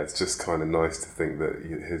 It's just kind of nice to think that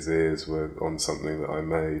his ears were on something that I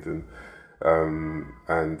made, and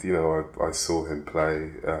I saw him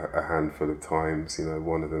play a handful of times.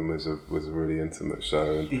 One of them was a really intimate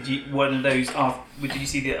show. And did you did you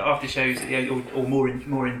see the after shows or more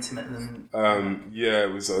intimate than?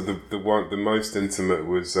 It was the most intimate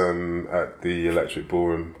was at the Electric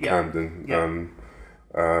Ballroom, Camden.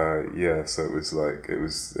 So it was like it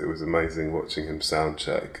was amazing watching him sound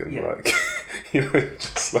check and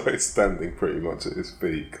just like standing pretty much at his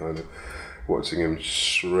feet, kind of watching him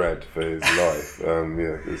shred for his life.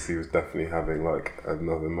 Because he was definitely having like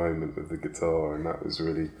another moment with the guitar, and that was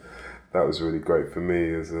really great for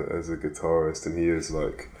me as a guitarist, and he is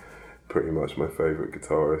like pretty much my favourite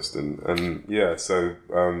guitarist, so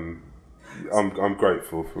I'm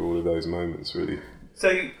grateful for all of those moments, really. So,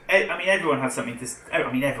 everyone has something to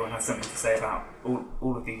say about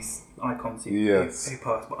all of these icons who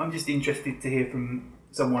passed. But I'm just interested to hear from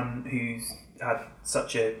someone who's had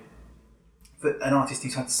an artist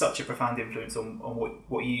who's had such a profound influence on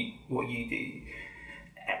what you do.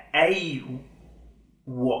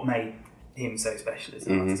 What made him so special as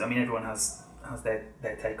an artist? I mean, everyone has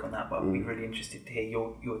their take on that, but I'd be really interested to hear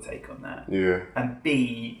your take on that. Yeah. And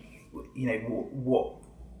B,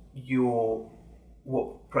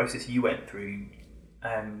 what process you went through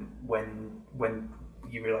when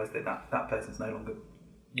you realised that person's no longer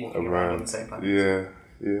walking around on the same planet.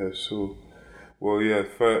 Yeah, sure. Well,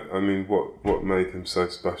 what made him so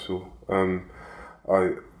special?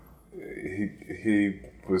 He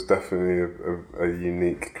was definitely a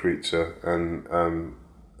unique creature, and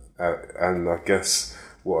I guess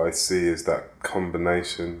what I see is that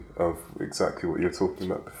combination of exactly what you're talking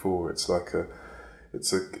about before. It's like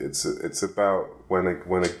it's about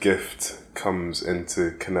when a gift comes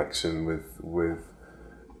into connection with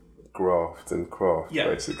graft and craft,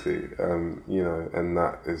 basically, and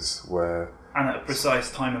that is where. And at a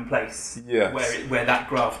precise time and place, where that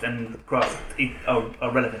graft are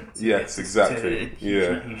relevant. Yes, exactly. To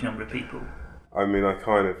a huge number of people. I mean, I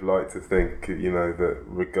kind of like to think, that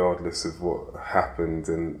regardless of what happened,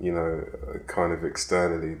 and kind of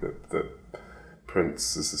externally, that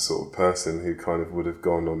Prince is the sort of person who kind of would have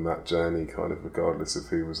gone on that journey, kind of regardless of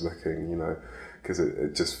who was looking, because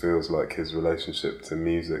it just feels like his relationship to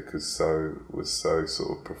music was so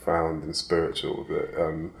sort of profound and spiritual that.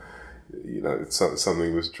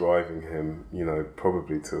 Something was driving him,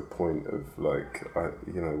 probably to a point of like,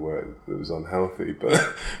 where it was unhealthy,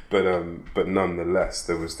 but nonetheless,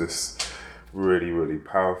 there was this really, really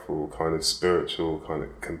powerful kind of spiritual kind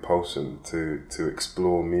of compulsion to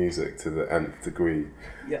explore music to the nth degree.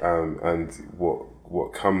 And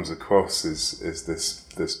what comes across is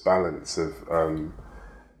this balance of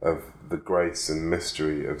the grace and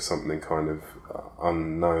mystery of something kind of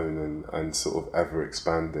unknown and sort of ever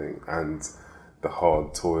expanding, and the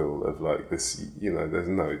hard toil of like this, there's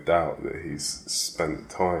no doubt that he's spent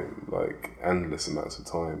time, like endless amounts of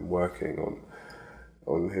time working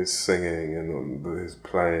on his singing and on his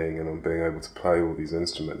playing and on being able to play all these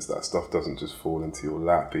instruments. That stuff doesn't just fall into your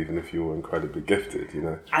lap, even if you're incredibly gifted,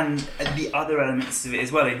 And the other elements of it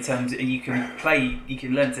as well, in terms of you can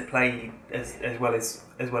learn to play as well as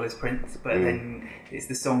Prince, but then it's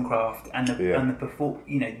the songcraft and the perform,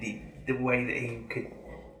 the way that he could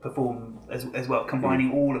perform as well,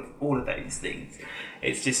 combining all of those things.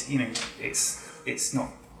 It's just it's not.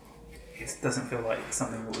 It doesn't feel like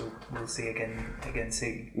something we'll see again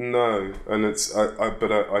soon. No, and it's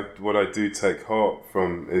what I do take heart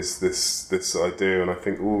from is this idea, and I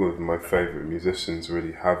think all of my favourite musicians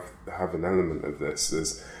really have an element of this.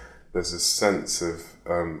 There's a sense of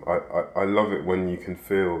I love it when you can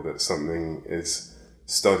feel that something is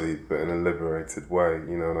studied but in a liberated way,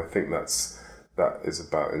 and I think that is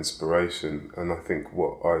about inspiration. And I think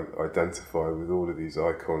what I identify with all of these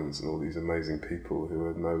icons and all these amazing people who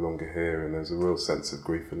are no longer here, and there's a real sense of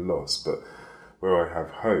grief and loss, but where I have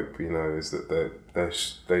hope, is that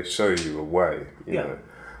they show you a way,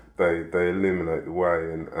 they illuminate the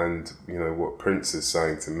way, and what Prince is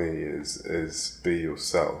saying to me is be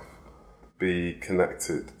yourself, be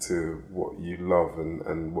connected to what you love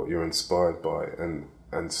and what you're inspired by,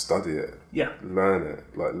 and study it, learn it,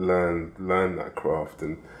 like learn that craft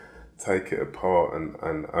and take it apart and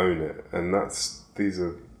own it. And these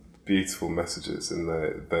are beautiful messages, and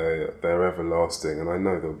they're everlasting. And I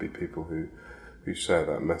know there'll be people who share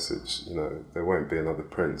that message. There won't be another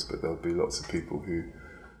Prince, but there'll be lots of people who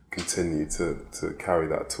continue to carry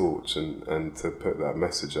that torch and to put that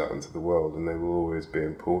message out into the world, and they will always be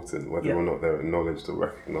important, whether or not they're acknowledged or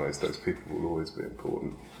recognised. Those people will always be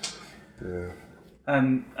important.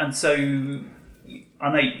 And so I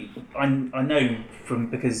know from,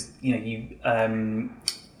 because you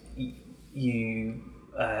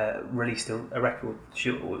released a record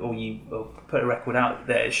or put a record out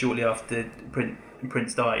there shortly after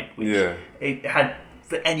Prince died, which it had,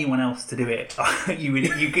 for anyone else to do it, you would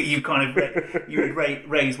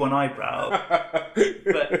raise one eyebrow,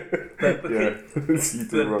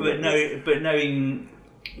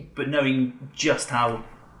 but knowing just how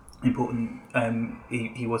important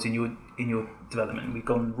he was in your development. We've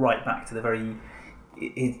gone right back to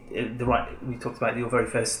we talked about your very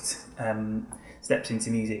first steps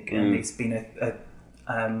into music, and it's been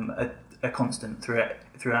a constant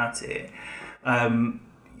throughout it.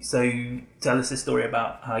 So tell us a story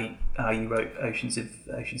about how you wrote Oceans of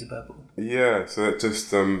Purple. Yeah, so it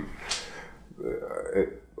just I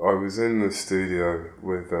was in the studio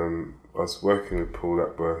with I was working with Paul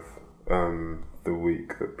Epworth the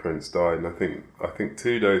week that Prince died, and I think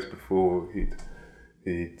 2 days before he'd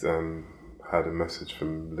had a message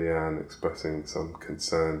from Leanne expressing some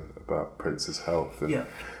concern about Prince's health, and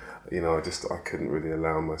I couldn't really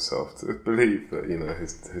allow myself to believe that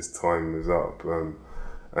his time was up.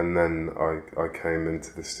 And then I came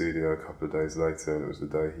into the studio a couple of days later, and it was the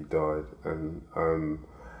day he died. And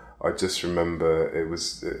I just remember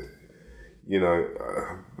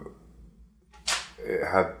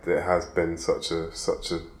it has been such a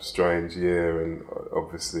strange year, and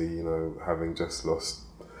obviously having just lost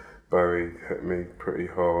Bowie hit me pretty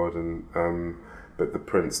hard, and but the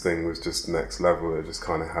Prince thing was just next level. It just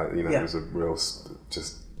kind of had it was a real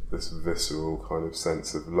just this visceral kind of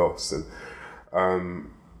sense of loss, and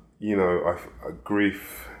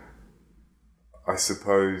grief, I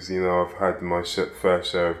suppose, I've had my fair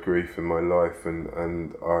share of grief in my life, and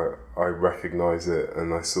I recognise it,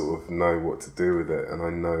 and I sort of know what to do with it, and I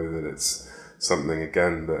know that it's something,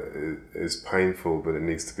 again, that is painful, but it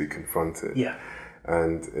needs to be confronted.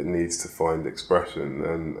 And it needs to find expression,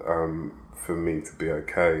 and for me to be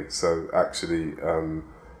okay. So actually,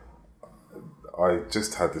 I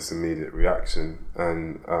just had this immediate reaction,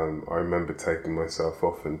 and I remember taking myself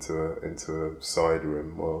off into a side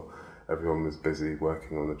room while everyone was busy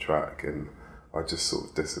working on the track, and I just sort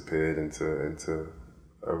of disappeared into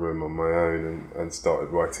a room on my own and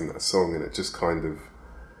started writing that song, and it just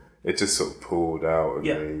sort of poured out of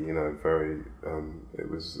me, very it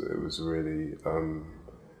was really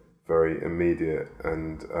very immediate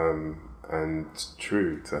and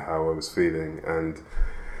true to how I was feeling, and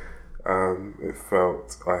It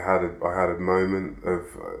felt I had a moment of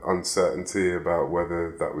uncertainty about whether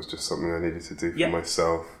that was just something I needed to do for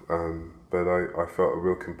myself. But I felt a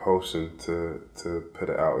real compulsion to put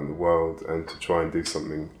it out in the world and to try and do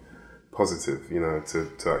something positive, to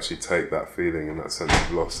actually take that feeling and that sense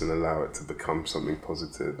of loss and allow it to become something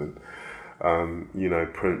positive. And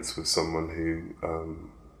Prince was someone who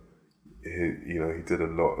he did a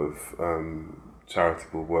lot of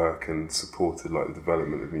charitable work and supported like the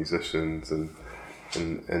development of musicians and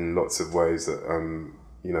in lots of ways that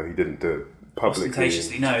he didn't do it publicly.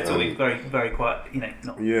 Ostentatiously, no, it's always very, very quiet,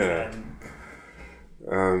 not. Yeah.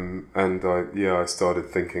 And I started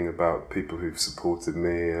thinking about people who've supported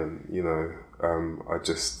me, and I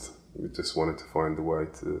just wanted to find a way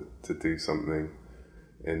to do something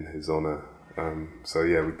in his honour.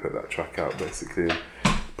 We put that track out basically. And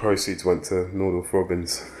proceeds went to Nordorf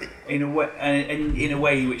Robbins. In a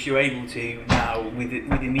way which you're able to now with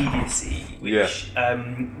immediacy, which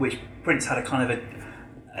Prince had a kind of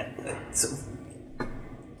a sort of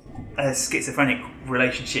a schizophrenic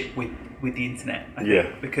relationship with the internet. I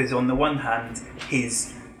think, because on the one hand, he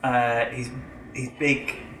had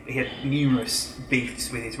numerous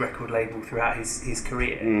beefs with his record label throughout his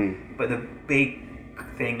career, but the big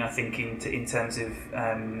thing I think in terms of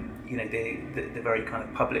the very kind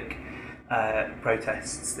of public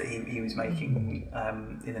protests that he was making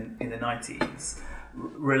in the 90s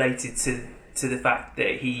related to the fact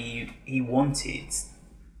that he wanted,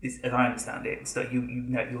 as I understand it, so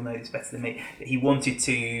you'll know this better than me, that he wanted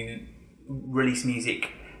to release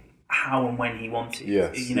music how and when he wanted.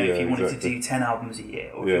 Yes, if he wanted to do 10 albums a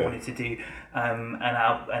year, or if he wanted to do an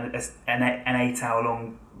 8-hour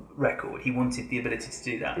long record, he wanted the ability to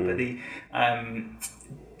do that. But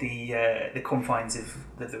the confines of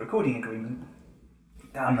the recording agreement,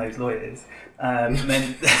 damn those lawyers,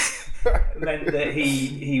 meant that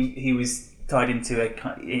he was tied into a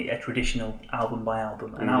traditional album by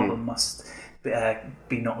album. An album must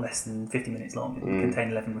be not less than 50 minutes long and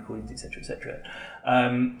contain 11 recordings, etc., etc.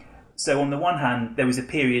 So on the one hand, there was a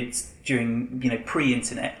period during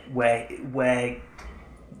pre-internet where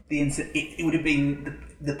the internet, it would have been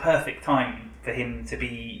the perfect time for him to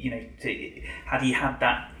be had he had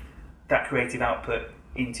that creative output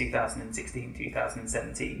in 2016,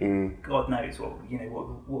 2017. God knows what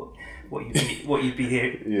you'd be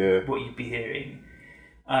hearing.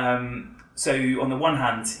 So on the one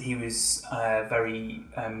hand, he was very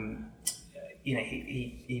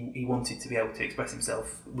he wanted to be able to express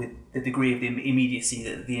himself with the degree of the immediacy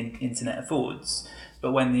that the internet affords.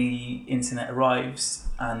 But when the internet arrives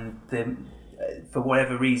and for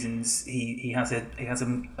whatever reasons he has a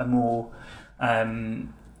more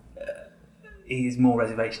he has more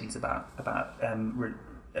reservations about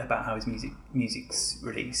how his music's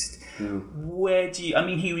released. Where do you? I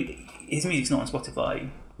mean, his music's not on Spotify.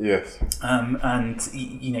 Yes. And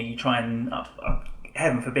you try and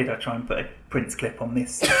heaven forbid I try and put a Prince clip on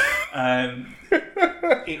this.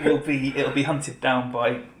 It'll be hunted down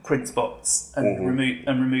by Prince bots and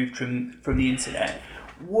removed from the internet.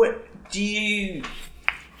 What do you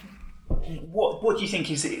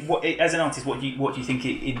think is as an artist? What do you think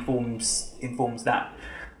it informs that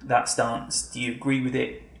stance? Do you agree with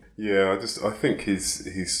it? Yeah, I think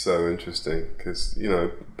he's so interesting because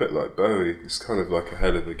a bit like Bowie, he's kind of like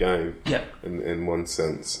ahead of the game. Yeah. In one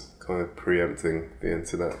sense, kind of preempting the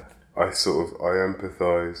internet. I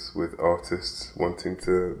empathise with artists wanting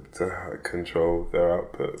to control their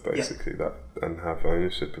output, basically, that, and have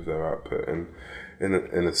ownership of their output. And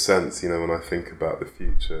in a sense, when I think about the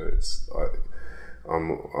future,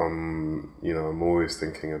 I'm always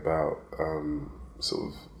thinking about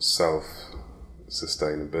sort of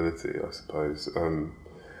self-sustainability, I suppose,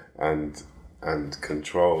 and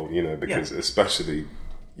control. Because especially,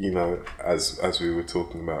 as we were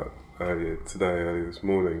talking about earlier this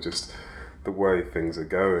morning, just the way things are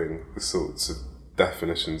going, the sorts of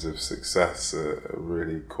definitions of success are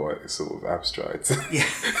really quite sort of abstract. Yeah.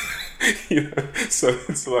 So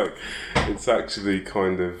it's actually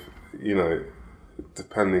kind of,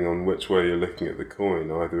 depending on which way you're looking at the coin,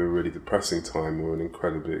 either a really depressing time or an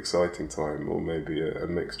incredibly exciting time, or maybe a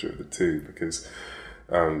mixture of the two, because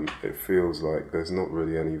it feels like there's not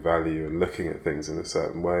really any value in looking at things in a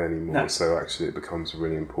certain way anymore. No. So actually it becomes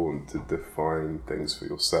really important to define things for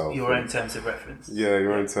yourself. Your own terms of reference. Yeah,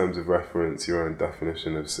 your own terms of reference, your own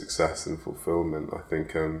definition of success and fulfillment. I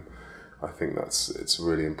think it's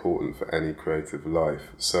really important for any creative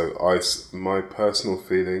life. So my personal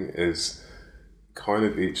feeling is kind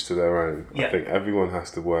of each to their own. Yeah. I think everyone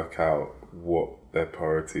has to work out what their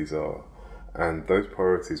priorities are. And those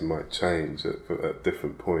priorities might change at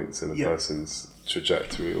different points in a person's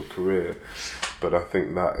trajectory or career. But I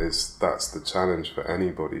think that's the challenge for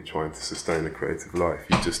anybody trying to sustain a creative life.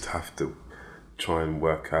 You just have to try and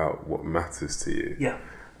work out what matters to you. Yeah.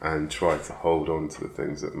 And try to hold on to the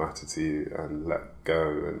things that matter to you and let go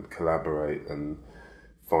and collaborate and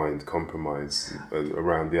find compromise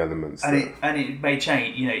around the elements. And it may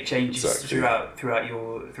change. It changes Exactly. throughout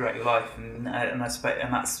your life, and I suppose,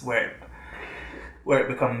 and that's where it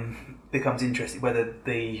becomes interesting. Whether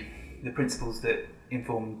the principles that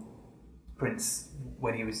informed Prince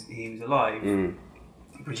when he was alive,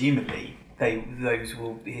 presumably those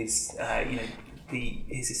will his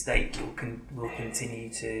his estate will continue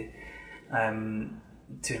to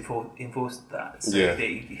enforce that. So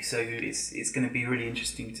it's going to be really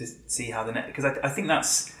interesting to see how the because I think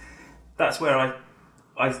that's where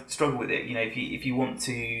I struggle with it. If you want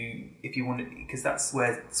because that's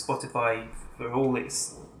where Spotify, for all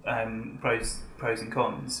its pros and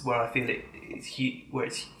cons, where I feel where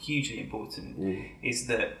it's hugely important is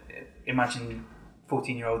that imagine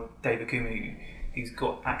 14-year-old Dave Okumu, who's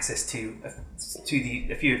got access to a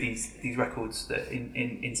few of these records that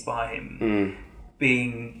inspire him,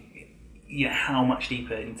 being how much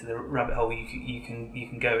deeper into the rabbit hole you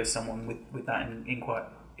can go as someone with that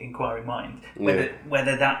inquiring mind.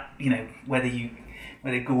 Whether that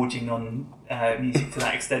whether gorging on music to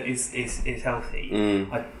that extent is healthy.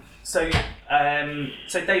 So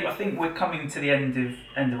Dave, I think we're coming to the end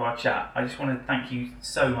of our chat. I just want to thank you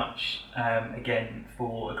so much again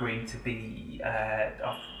for agreeing to be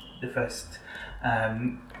the first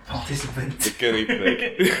participant, the guinea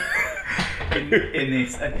pig, in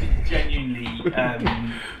this. I genuinely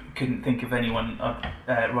couldn't think of anyone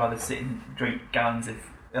I'd rather sit and drink gallons of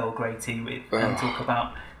Earl Grey tea with and talk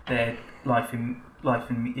about their life in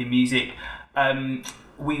music.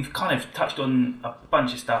 We've kind of touched on a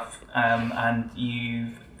bunch of stuff, and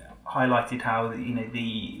you've highlighted how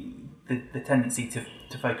the tendency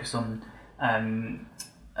to focus on on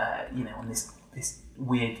this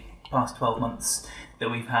weird past 12 months that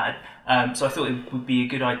we've had. So I thought it would be a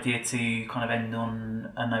good idea to kind of end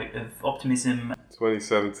on a note of optimism.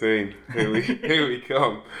 2017, here we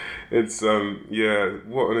come. It's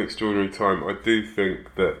what an extraordinary time. I do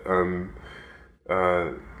think that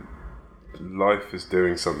life is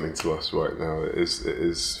doing something to us right now. It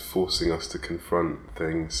is forcing us to confront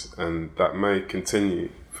things, and that may continue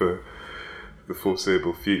for the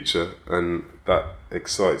foreseeable future, and that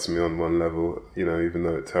excites me on one level, even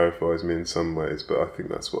though it terrifies me in some ways. But I think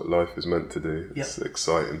that's what life is meant to do. It's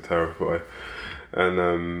excite and terrify, and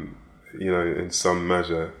in some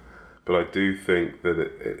measure. But I do think that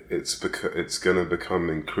it's going to become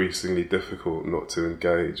increasingly difficult not to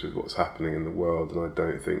engage with what's happening in the world, and I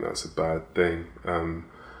don't think that's a bad thing.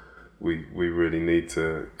 We really need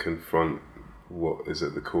to confront what is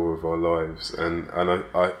at the core of our lives, and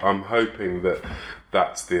I'm hoping that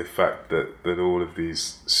that's the effect that all of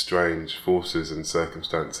these strange forces and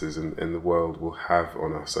circumstances in the world will have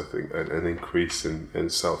on us. I think an increase in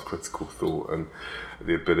self-critical thought and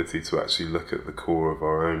the ability to actually look at the core of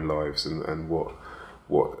our own lives and what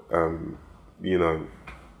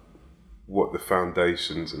the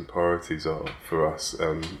foundations and priorities are for us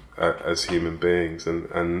as human beings,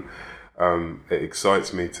 and it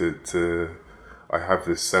excites me to I have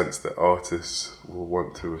this sense that artists will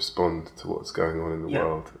want to respond to what's going on in the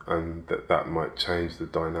world, and that might change the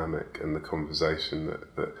dynamic and the conversation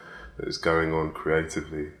that is going on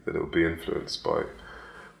creatively, that it will be influenced by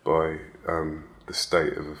the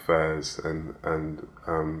state of affairs, and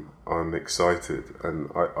I'm excited, and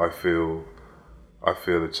I feel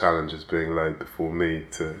the challenge is being laid before me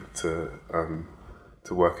to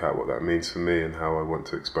work out what that means for me and how I want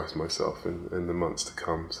to express myself in the months to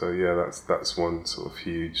come. So that's one sort of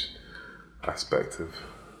huge aspect of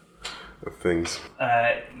things.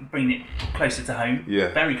 Bringing it closer to home,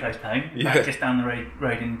 very close to home, just down the road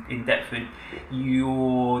in Deptford.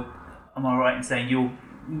 Am I right in saying you're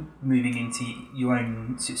moving into your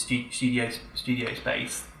own studio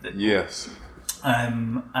space? Yes.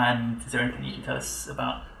 And is there anything you can tell us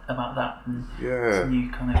about that and some new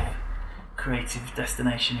kind of creative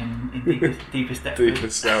destination in deepest Deptford?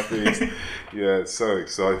 Deepest southeast. Yeah, it's so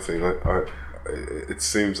exciting. It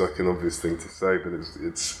seems like an obvious thing to say, but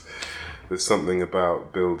there's something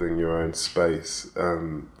about building your own space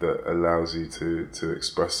that allows you to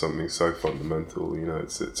express something so fundamental.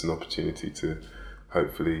 It's an opportunity to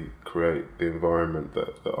hopefully create the environment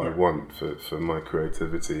that I want for my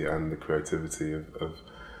creativity and the creativity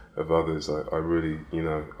of others. I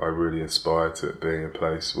really aspire to it being a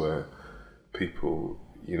place where people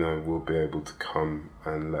will be able to come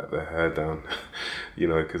and let their hair down,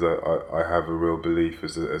 because I have a real belief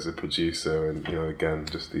as a producer, and again,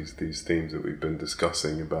 just these themes that we've been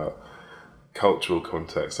discussing about cultural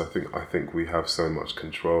context. I think we have so much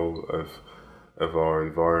control of our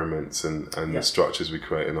environments and the structures we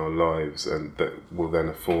create in our lives, and that will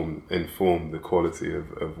then inform the quality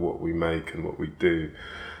of what we make and what we do.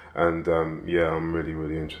 And I'm really,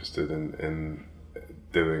 really interested in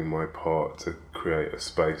doing my part to create a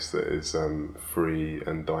space that is free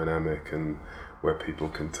and dynamic, and where people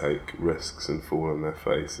can take risks and fall on their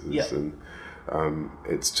faces. And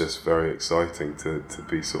it's just very exciting to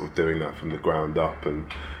be sort of doing that from the ground up,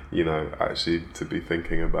 and actually to be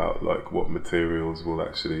thinking about like what materials will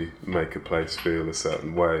actually make a place feel a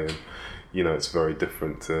certain way. And it's very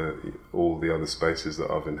different to all the other spaces that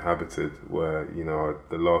I've inhabited, where,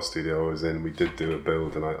 the last studio I was in, we did do a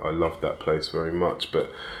build, and I loved that place very much, but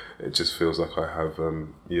it just feels like I have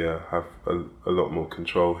a lot more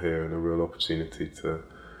control here, and a real opportunity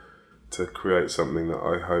to create something that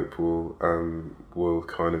I hope will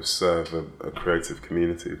kind of serve a creative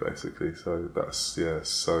community, basically. So that's,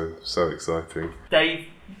 so exciting. Dave,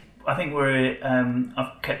 I think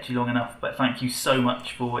I've kept you long enough, but thank you so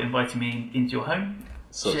much for inviting me into your home,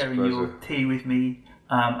 sharing your tea with me,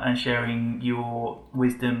 and sharing your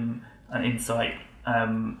wisdom and insight.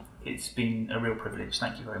 It's been a real privilege.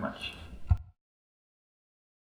 Thank you very much.